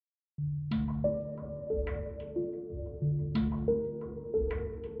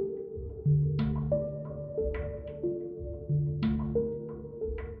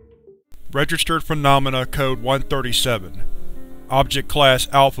Registered Phenomena Code 137. Object Class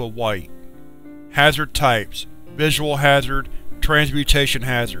Alpha White. Hazard Types: Visual Hazard, Transmutation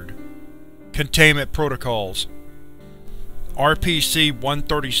Hazard. Containment Protocols: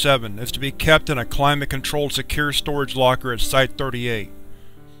 RPC-137 is to be kept in a climate-controlled secure storage locker at Site-38.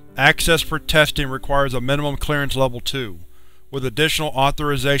 Access for testing requires a minimum Clearance Level 2, with additional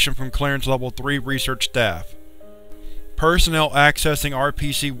authorization from Clearance Level 3 research staff. Personnel accessing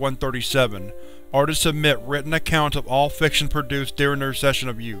RPC-137 are to submit written accounts of all fiction produced during their session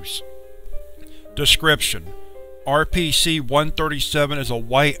of use. Description: RPC-137 is a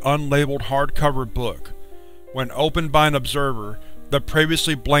white, unlabeled hardcover book. When opened by an observer, the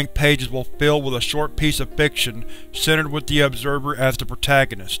previously blank pages will fill with a short piece of fiction centered with the observer as the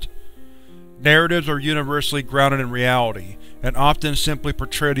protagonist. Narratives are universally grounded in reality, and often simply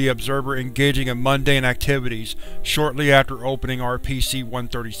portray the observer engaging in mundane activities shortly after opening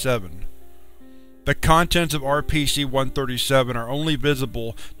RPC-137. The contents of RPC-137 are only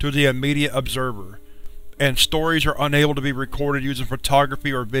visible to the immediate observer, and stories are unable to be recorded using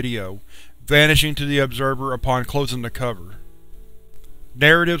photography or video, vanishing to the observer upon closing the cover.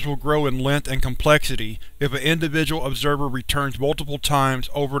 Narratives will grow in length and complexity if an individual observer returns multiple times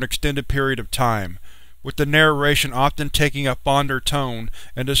over an extended period of time, with the narration often taking a fonder tone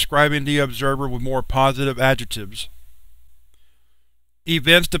and describing the observer with more positive adjectives.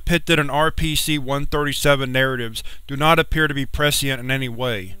 Events depicted in RPC-137 narratives do not appear to be prescient in any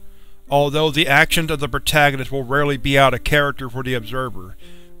way, although the actions of the protagonist will rarely be out of character for the observer,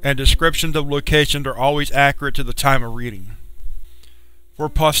 and descriptions of locations are always accurate to the time of reading. For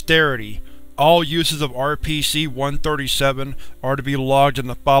posterity, all uses of RPC-137 are to be logged in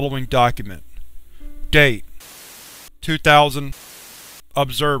the following document. Date: 2000.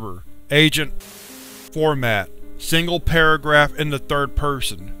 Observer: Agent. Format: single paragraph in the third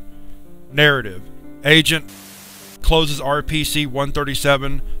person. Narrative: Agent closes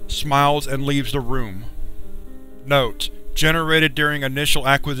RPC-137, smiles and leaves the room. Notes: generated during initial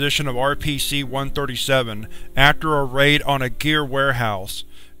acquisition of RPC-137 after a raid on a gear warehouse,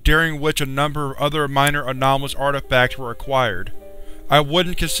 during which a number of other minor anomalous artifacts were acquired. I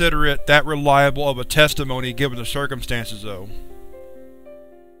wouldn't consider it that reliable of a testimony given the circumstances, though.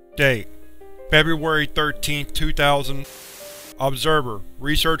 Date: February 13, 2000. Observer: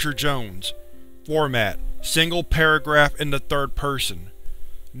 Researcher Jones. Format: single paragraph in the third person.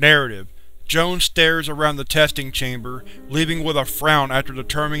 Narrative: Jones stares around the testing chamber, leaving with a frown after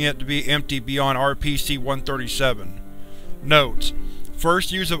determining it to be empty beyond RPC-137. Notes: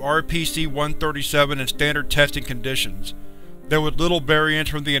 first use of RPC-137 in standard testing conditions. There was little variance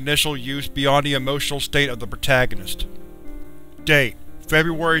from the initial use beyond the emotional state of the protagonist. Date: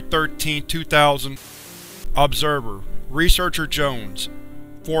 February 13, 2000. Observer: Researcher Jones.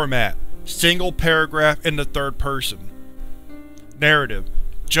 Format: single paragraph in the third person. Narrative: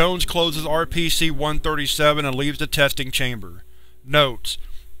 Jones closes RPC-137 and leaves the testing chamber. Notes: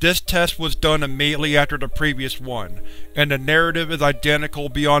 this test was done immediately after the previous one, and the narrative is identical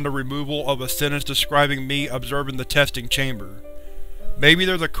beyond the removal of a sentence describing me observing the testing chamber. Maybe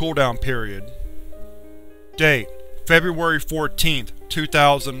there's a cooldown period. Date: February 14,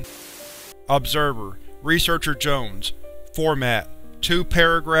 2000. Observer: Researcher Jones. Format: 2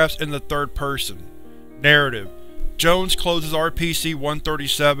 paragraphs in the third person. Narrative: Jones closes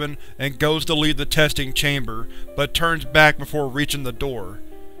RPC-137 and goes to leave the testing chamber, but turns back before reaching the door.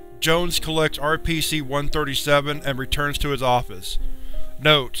 Jones collects RPC-137 and returns to his office.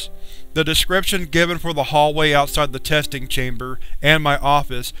 Notes: the description given for the hallway outside the testing chamber and my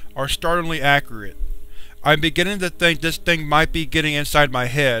office are startlingly accurate. I'm beginning to think this thing might be getting inside my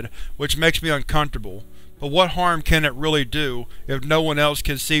head, which makes me uncomfortable, but what harm can it really do if no one else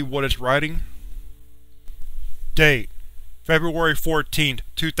can see what it's writing? Date: February 14,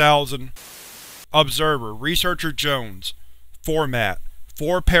 2000. Observer: Researcher Jones. Format: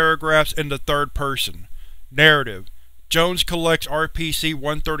 4 paragraphs in the third person. Narrative: Jones collects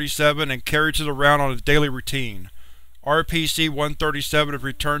RPC-137 and carries it around on his daily routine. RPC-137 is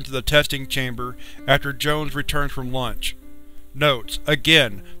returned to the testing chamber after Jones returns from lunch. Notes: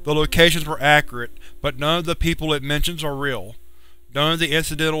 again, the locations were accurate, but none of the people it mentions are real. None of the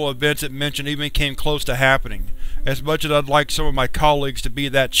incidental events it mentioned even came close to happening, as much as I'd like some of my colleagues to be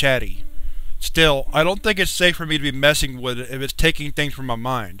that chatty. Still, I don't think it's safe for me to be messing with it if it's taking things from my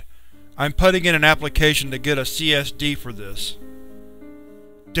mind. I'm putting in an application to get a CSD for this.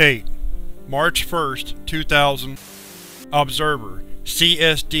 Date: March 1, 2000. Observer: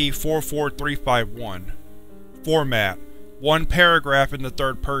 CSD 44351. Format: 1 paragraph in the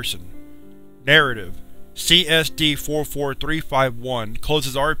third person. Narrative: CSD-44351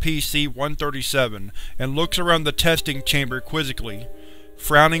 closes RPC-137 and looks around the testing chamber quizzically,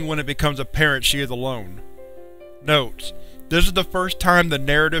 frowning when it becomes apparent she is alone. Notes: this is the first time the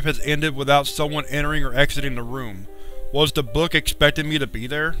narrative has ended without someone entering or exiting the room. Was the book expecting me to be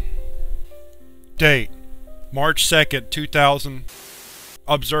there? Date: March 2nd, 2000.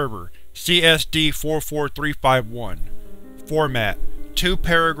 Observer: CSD-44351. Format: 2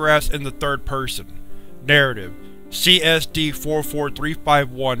 paragraphs in the third person. Narrative: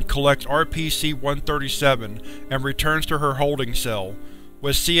 CSD-44351 collects RPC-137 and returns to her holding cell,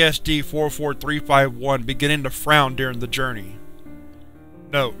 with CSD-44351 beginning to frown during the journey.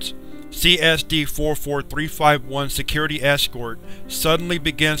 Notes: CSD-44351's security escort suddenly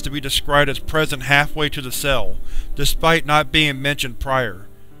begins to be described as present halfway to the cell, despite not being mentioned prior.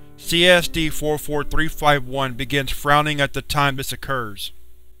 CSD-44351 begins frowning at the time this occurs.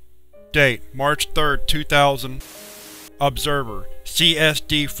 Date: March 3rd, 2000. Observer: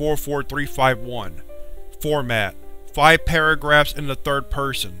 CSD-44351. Format: 5 paragraphs in the third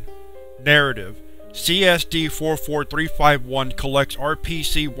person. Narrative: CSD-44351 collects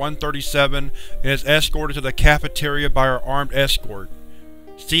RPC-137 and is escorted to the cafeteria by her armed escort.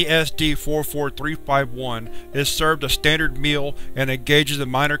 CSD-44351 is served a standard meal and engages in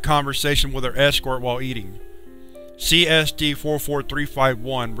minor conversation with her escort while eating.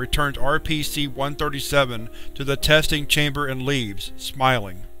 CSD-44351 returns RPC-137 to the testing chamber and leaves,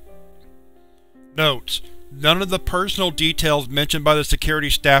 smiling. Notes: none of the personal details mentioned by the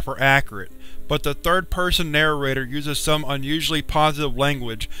security staff are accurate, but the third-person narrator uses some unusually positive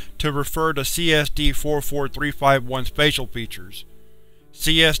language to refer to CSD-44351's facial features.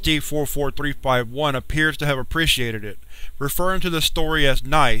 CSD-44351 appears to have appreciated it, referring to the story as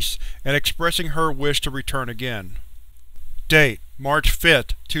nice and expressing her wish to return again. Date: March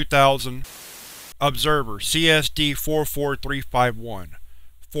 5th, 2000. Observer: CSD-44351.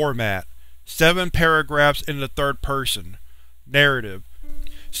 Format: 7 paragraphs in the third person. Narrative: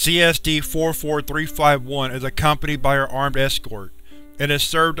 CSD-44351 is accompanied by her armed escort, and is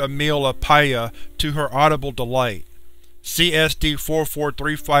served a meal of paella to her audible delight.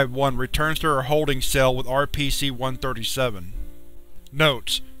 CSD-44351 returns to her holding cell with RPC-137.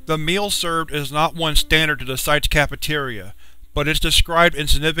 Notes: the meal served is not one standard to the site's cafeteria, but is described in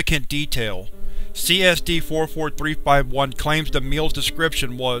significant detail. CSD-44351 claims the meal's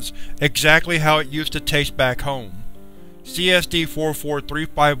description was exactly how it used to taste back home.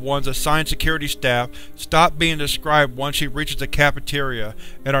 CSD-44351's assigned security staff stop being described once she reaches the cafeteria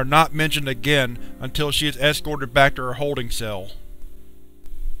and are not mentioned again until she is escorted back to her holding cell.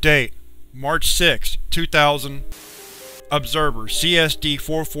 Date: March 6, 2000. Observer: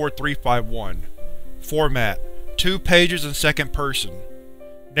 CSD-44351. Format: 2 pages in second person.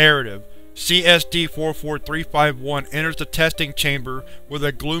 Narrative: CSD-44351 enters the testing chamber with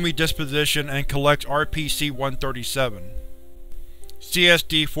a gloomy disposition and collects RPC-137.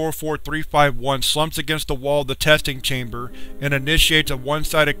 CSD-44351 slumps against the wall of the testing chamber and initiates a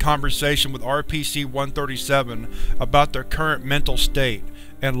one-sided conversation with RPC-137 about their current mental state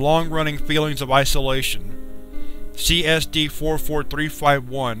and long-running feelings of isolation.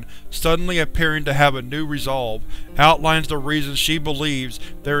 CSD-44351, suddenly appearing to have a new resolve, outlines the reasons she believes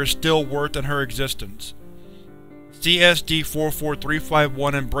there is still worth in her existence.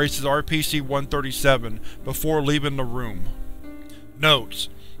 CSD-44351 embraces RPC-137 before leaving the room. Notes: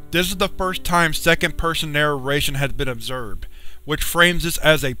 this is the first time second-person narration has been observed, which frames this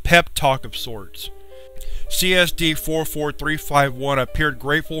as a pep talk of sorts. CSD-44351 appeared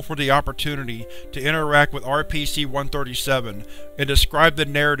grateful for the opportunity to interact with RPC-137 and described the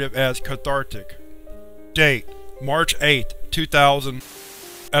narrative as cathartic. Date: March 8, 2000.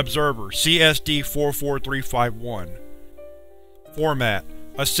 Observer: CSD-44351. Format: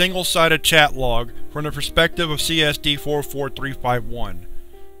 a single-sided chat log from the perspective of CSD-44351.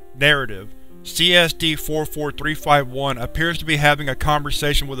 Narrative: CSD-44351 appears to be having a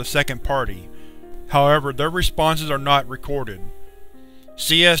conversation with a second party. However, their responses are not recorded.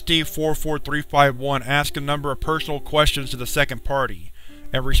 CSD-44351 asks a number of personal questions to the second party,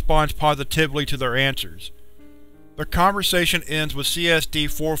 and responds positively to their answers. The conversation ends with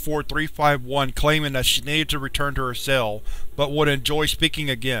CSD-44351 claiming that she needed to return to her cell, but would enjoy speaking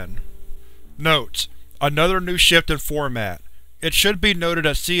again. Notes: another new shift in format. It should be noted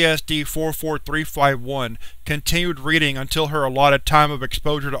that CSD-44351 continued reading until her allotted time of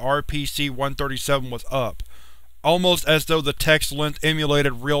exposure to RPC-137 was up, almost as though the text length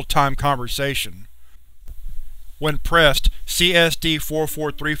emulated real-time conversation. When pressed,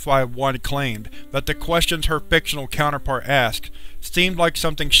 CSD-44351 claimed that the questions her fictional counterpart asked seemed like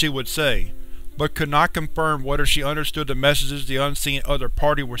something she would say, but could not confirm whether she understood the messages the unseen other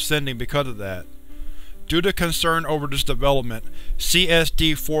party were sending because of that. Due to concern over this development,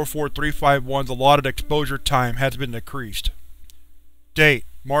 CSD-44351's allotted exposure time has been decreased. Date: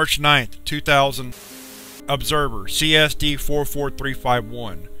 March 9, 2000. Observer: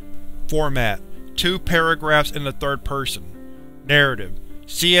 CSD-44351. Format: 2 paragraphs in the third person. Narrative: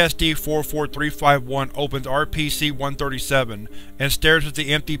 CSD-44351 opens RPC-137 and stares at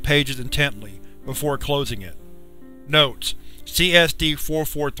the empty pages intently, before closing it. Notes: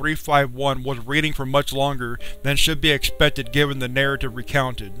 CSD-44351 was reading for much longer than should be expected given the narrative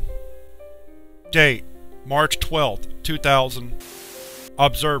recounted. Date: March 12, 2000.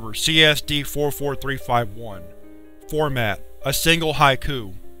 Observer: CSD-44351. Format: a single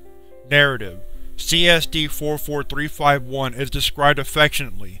haiku. Narrative: CSD-44351 is described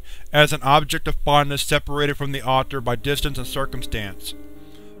affectionately as an object of fondness separated from the author by distance and circumstance.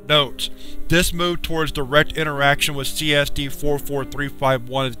 Notes: this move towards direct interaction with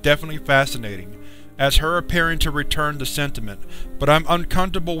CSD-44351 is definitely fascinating, as her appearing to return the sentiment, but I'm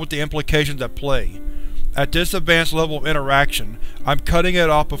uncomfortable with the implications at play. At this advanced level of interaction, I'm cutting it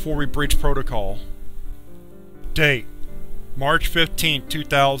off before we breach protocol. Date: March 15,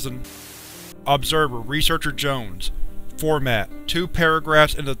 2000. Observer: Researcher Jones. Format: 2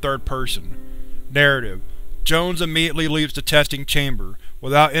 paragraphs in the third person. Narrative: Jones immediately leaves the testing chamber,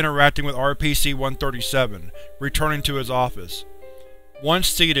 without interacting with RPC-137, returning to his office. Once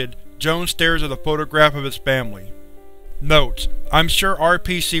seated, Jones stares at a photograph of his family. Notes: I'm sure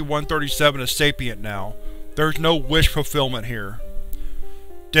RPC-137 is sapient now. There's no wish fulfillment here.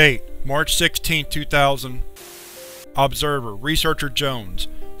 Date: March 16, 2000. Observer: Researcher Jones.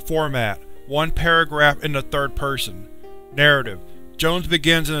 Format: 1 paragraph in the third person. Narrative: Jones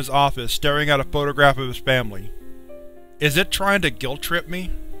begins in his office, staring at a photograph of his family. Is it trying to guilt-trip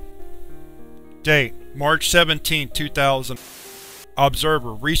me? Date: March 17, 2000.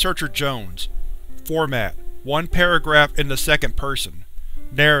 Observer: Researcher Jones. Format: 1 paragraph in the second person.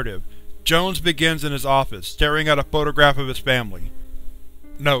 Narrative: Jones begins in his office, staring at a photograph of his family.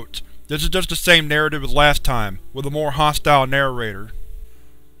 Note: this is just the same narrative as last time, with a more hostile narrator.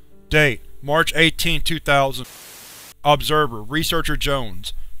 Date: March 18, 2000. Observer: Researcher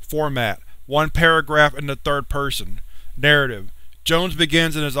Jones. Format: 1 paragraph in the third person. Narrative: Jones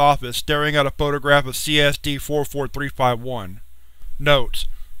begins in his office, staring at a photograph of CSD-44351. Notes: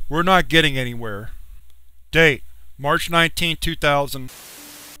 we're not getting anywhere. Date: March 19, 2000.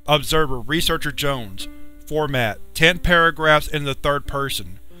 Observer: Researcher Jones. Format: 10 paragraphs in the third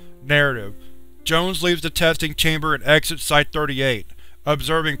person. Narrative: Jones leaves the testing chamber and exits Site-38,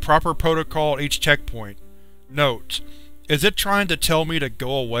 observing proper protocol at each checkpoint. Notes: is it trying to tell me to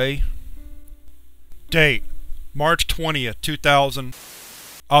go away? Date: March 20, 2000.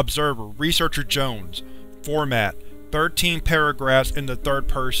 Observer: Researcher Jones. Format: 13 paragraphs in the third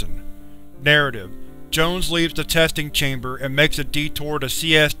person. Narrative: Jones leaves the testing chamber and makes a detour to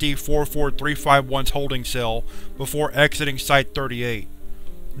CSD-44351's holding cell before exiting Site-38.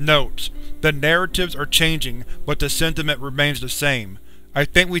 Notes: the narratives are changing, but the sentiment remains the same. I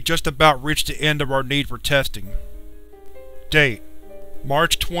think we just about reached the end of our need for testing. Date: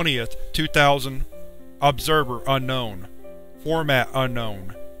 March 20, 2000. Observer unknown. Format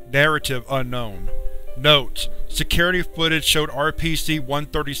unknown. Narrative unknown. Notes: security footage showed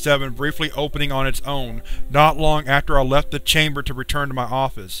RPC-137 briefly opening on its own not long after I left the chamber to return to my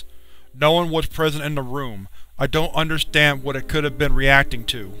office. No one was present in the room. I don't understand what it could have been reacting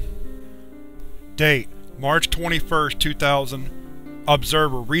to. Date: March 21, 2000.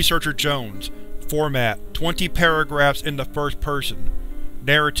 Observer: Researcher Jones. Format: 20 paragraphs in the first person.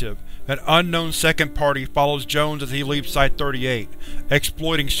 Narrative: an unknown second party follows Jones as he leaves Site-38,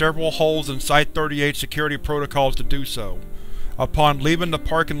 exploiting several holes in Site-38 security protocols to do so. Upon leaving the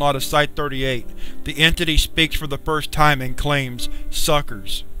parking lot of Site-38, the entity speaks for the first time and claims,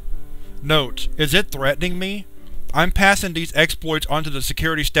 "Suckers." Notes: is it threatening me? I'm passing these exploits onto the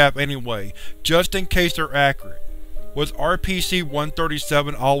security staff anyway, just in case they're accurate. Was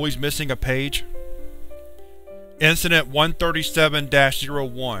RPC-137 always missing a page? Incident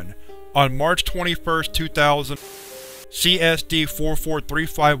 137-01. On March 21, 2000,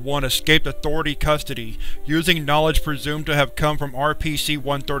 CSD-44351 escaped authority custody using knowledge presumed to have come from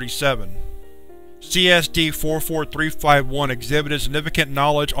RPC-137. CSD-44351 exhibited significant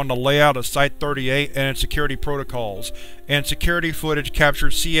knowledge on the layout of Site-38 and its security protocols, and security footage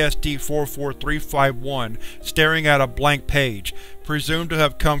captured CSD-44351 staring at a blank page, presumed to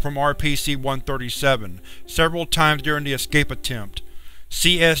have come from RPC-137, several times during the escape attempt.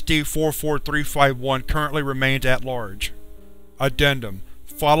 CSD-44351 currently remains at large. Addendum: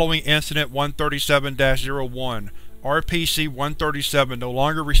 Following Incident 137-01, RPC-137 no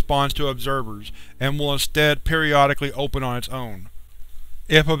longer responds to observers and will instead periodically open on its own.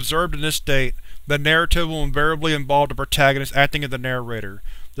 If observed in this state, the narrative will invariably involve the protagonist acting as the narrator,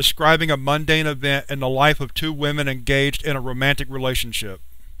 describing a mundane event in the life of two women engaged in a romantic relationship.